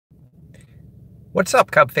What's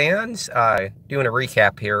up, Cub fans? Doing a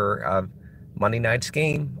recap here of Monday night's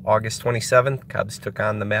game, August 27th. Cubs took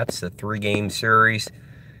on the Mets, a three-game series.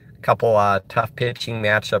 Couple tough pitching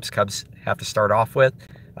matchups Cubs have to start off with.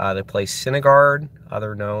 They play Syndergaard,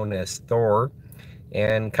 other known as Thor,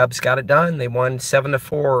 and Cubs got it done. They won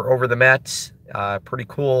 7-4 over the Mets. Pretty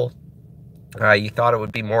cool. You thought it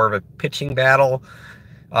would be more of a pitching battle.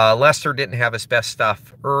 Lester didn't have his best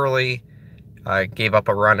stuff early. Gave up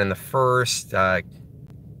a run in the first,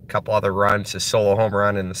 couple other runs, a solo home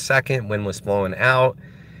run in the second. Wind was blowing out,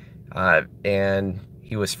 and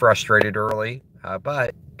he was frustrated early.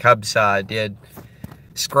 But Cubs did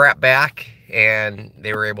scrap back, and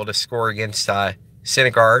they were able to score against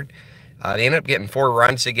Syndergaard. They ended up getting 4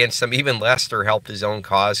 runs against them. Even Lester helped his own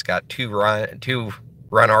cause, got two-run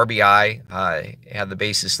RBI, had the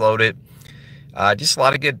bases loaded. Just a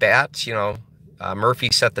lot of good bats, Murphy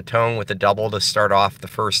set the tone with a double to start off the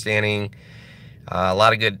first inning. A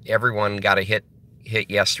lot of good. Everyone got a hit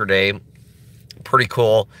yesterday. Pretty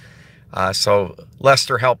cool. So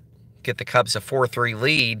Lester helped get the Cubs a 4-3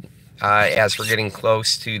 lead as we're getting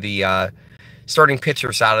close to the starting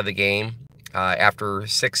pitchers out of the game. After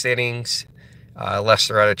 6 innings,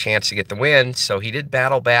 Lester had a chance to get the win. So he did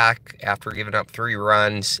battle back after giving up 3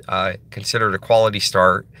 runs. Considered a quality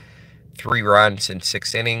start. 3 runs in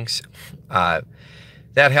 6 innings.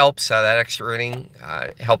 That helps. That extra inning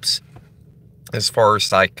helps as far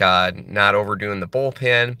as not overdoing the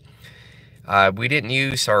bullpen. We didn't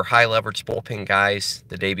use our high leverage bullpen guys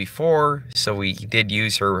the day before, so we did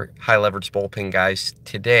use our high leverage bullpen guys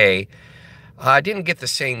today. Didn't get the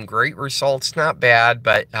same great results, not bad,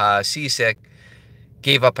 but Cishek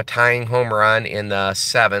gave up a tying home run in the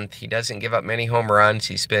 7th. He doesn't give up many home runs.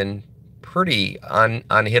 He's been pretty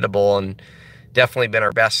unhittable and definitely been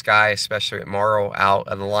our best guy, especially with Morrow out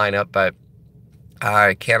of the lineup, but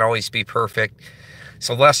can't always be perfect.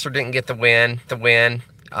 So Lester didn't get the win.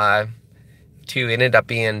 Two ended up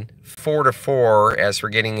being 4-4 as we're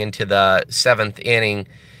getting into the 7th inning.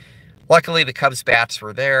 Luckily, the Cubs bats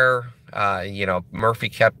were there. Murphy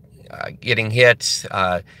kept getting hits.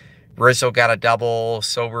 Rizzo got a double.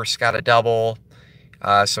 Sobers got a double.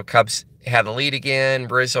 So Cubs had the lead again.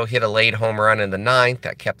 Rizzo hit a late home run in the 9th.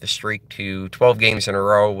 That kept the streak to 12 games in a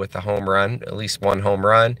row with a home run, at least one home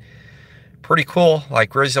run. Pretty cool.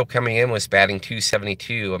 Like Rizzo coming in was batting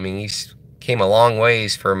 .272. I mean, he's came a long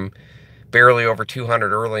ways from barely over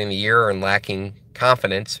 200 early in the year and lacking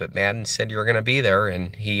confidence. But Maddon said you're going to be there,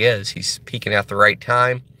 and he is. He's peaking at the right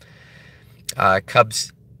time.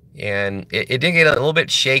 Cubs, and it did get a little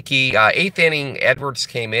bit shaky. 8th inning, Edwards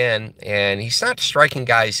came in, and he's not striking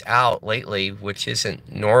guys out lately, which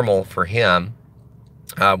isn't normal for him.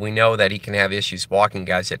 We know that he can have issues walking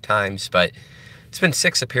guys at times, but it's been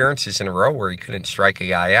 6 appearances in a row where he couldn't strike a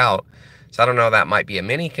guy out. So I don't know, that might be a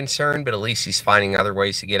mini concern, but at least he's finding other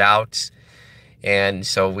ways to get outs. And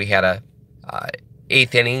so we had a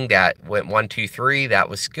 8th inning that went 1-2-3. That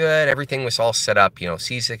was good. Everything was all set up.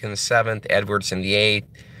 Cishek in the 7th, Edwards in the 8th,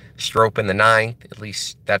 Strop in the 9th. At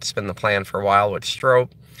least that's been the plan for a while with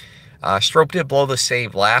Strop. Strop did blow the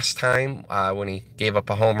save last time when he gave up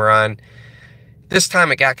a home run. This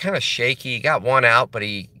time it got kind of shaky. He got 1 out, but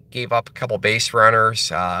he gave up a couple base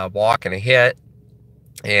runners, a walk and a hit.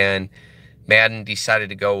 And Maddon decided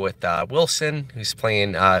to go with Wilson, who's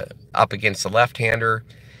playing up against the left-hander,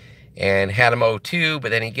 and had him 0-2,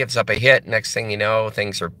 but then he gives up a hit. Next thing you know,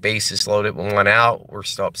 things are bases loaded with 1 out. We're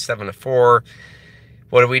still up 7-4.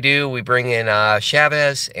 What do? We bring in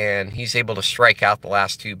Chavez, and he's able to strike out the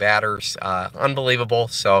last 2 batters. Unbelievable.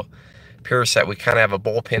 So appears that we kind of have a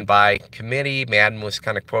bullpen by committee. Maddon was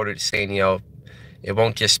kind of quoted saying, it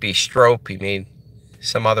won't just be Strop. He made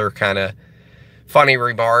some other kind of funny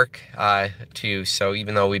remark too. So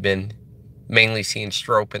even though we've been mainly seeing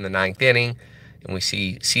Strop in the 9th inning, and we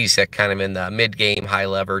see Cishek kind of in the mid-game, high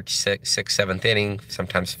leverage, 6th, 7th inning,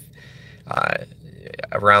 sometimes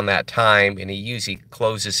around that time, and he usually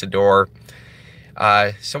closes the door.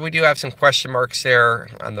 So we do have some question marks there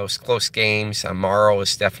on those close games. Morrow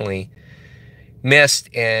is definitely missed,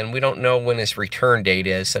 and we don't know when his return date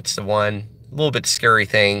is. That's the one little bit scary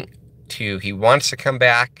thing too. He wants to come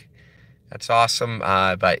back. That's awesome,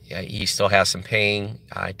 but he still has some pain.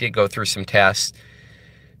 I did go through some tests.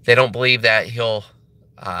 They don't believe that he'll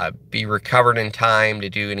be recovered in time to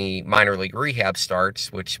do any minor league rehab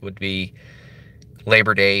starts, which would be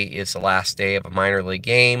Labor Day is the last day of a minor league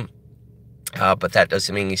game. But that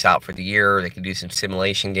doesn't mean he's out for the year. They can do some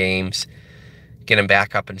simulation games, get him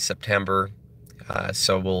back up in September.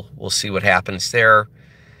 So we'll see what happens there.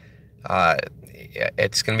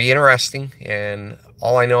 It's going to be interesting, and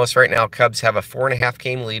All I know is right now Cubs have a 4.5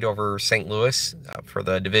 game lead over St. Louis for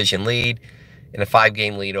the division lead, and a 5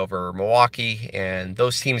 game lead over Milwaukee. And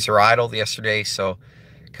those teams are idle yesterday, so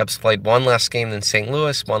Cubs played one less game than St.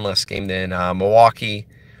 Louis, one less game than Milwaukee.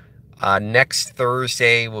 Next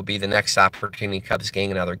Thursday will be the next opportunity Cubs gain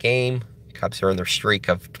another game. Cubs are in their streak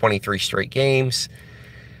of 23 straight games.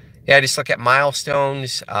 Yeah, just look at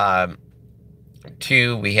milestones. We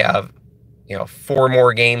have 4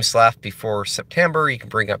 more games left before September. You can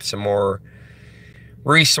bring up some more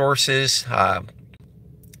resources.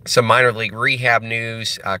 Some minor league rehab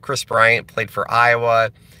news. Chris Bryant played for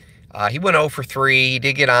Iowa. He went 0 for 3. He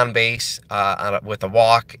did get on base with a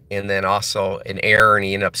walk and then also an error, and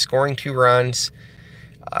he ended up scoring 2 runs.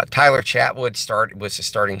 Tyler Chatwood was the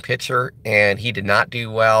starting pitcher, and he did not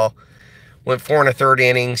do well. Went 4 1/3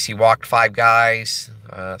 innings. He walked 5 guys.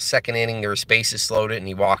 Second inning, there was bases loaded, and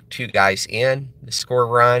he walked 2 guys in to score a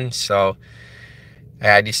run. So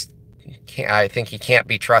I think he can't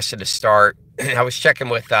be trusted to start. I was checking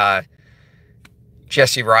with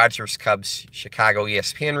Jesse Rogers, Cubs Chicago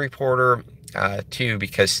ESPN reporter, too,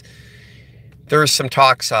 because there's some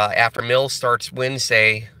talks after Mills starts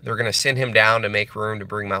Wednesday, they're going to send him down to make room to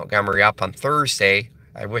bring Montgomery up on Thursday.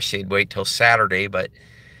 I wish they'd wait till Saturday, but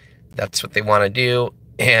that's what they want to do.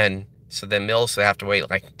 And so then Mills will have to wait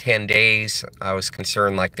like 10 days. I was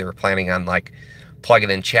concerned like they were planning on like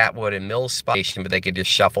plugging in Chatwood and Mills' spot, but they could just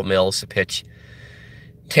shuffle Mills to pitch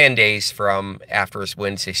 10 days from after his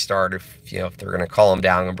Wednesday start, if they're going to call him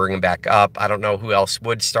down and bring him back up. I don't know who else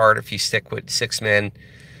would start if you stick with 6-man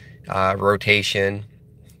rotation.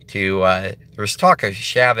 There was talk of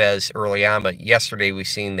Chavez early on, but yesterday we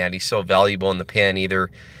seen that he's so valuable in the pen, either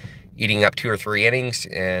eating up 2 or 3 innings,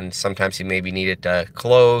 and sometimes he maybe needed to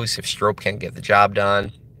close if Strop can't get the job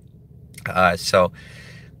done. So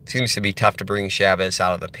it seems to be tough to bring Chavez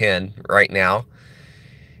out of the pen right now.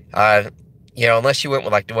 Unless you went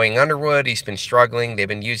with like Dwayne Underwood, he's been struggling. They've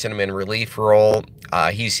been using him in relief role.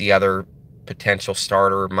 He's the other potential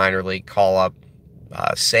starter, minor league call-up,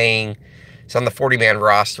 saying he's on the 40-man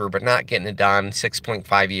roster, but not getting it done.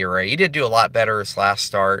 6.5 ERA. He did do a lot better his last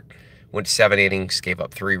start. Went 7 innings, gave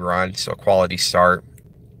up 3 runs, so a quality start.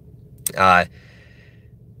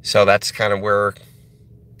 So that's kind of where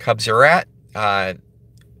Cubs are at,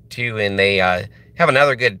 too. And they have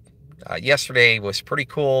another good. Yesterday was pretty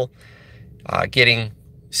cool. Getting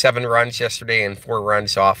 7 runs yesterday and 4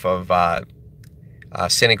 runs off of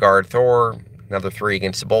Syndergaard, Thor, another 3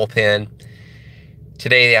 against the bullpen.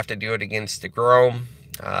 Today they have to do it against DeGrom.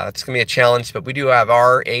 It's going to be a challenge, but we do have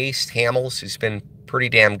our ace, Hamels, who's been pretty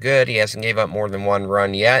damn good. He hasn't gave up more than 1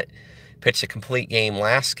 run yet. Pitched a complete game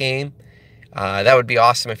last game. That would be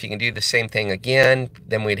awesome if you can do the same thing again.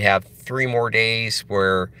 Then we'd have 3 more days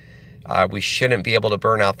where we shouldn't be able to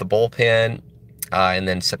burn out the bullpen. And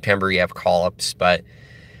then September you have call-ups. But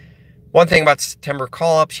one thing about September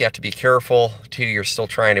call-ups, you have to be careful, too. You're still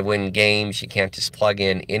trying to win games. You can't just plug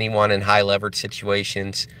in anyone in high-leverage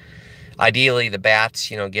situations. Ideally, the bats,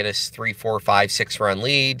 get us 3, 4, 5, 6-run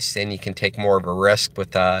leads. Then you can take more of a risk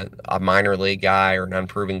with a minor league guy or an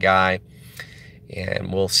unproven guy.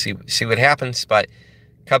 And we'll see what happens. But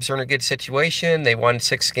Cubs are in a good situation. They won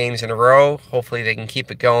 6 games in a row. Hopefully they can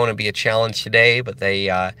keep it going and be a challenge today. But they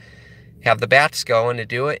have the bats going to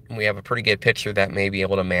do it. And we have a pretty good pitcher that may be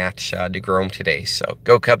able to match DeGrom today. So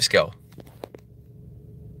go Cubs go.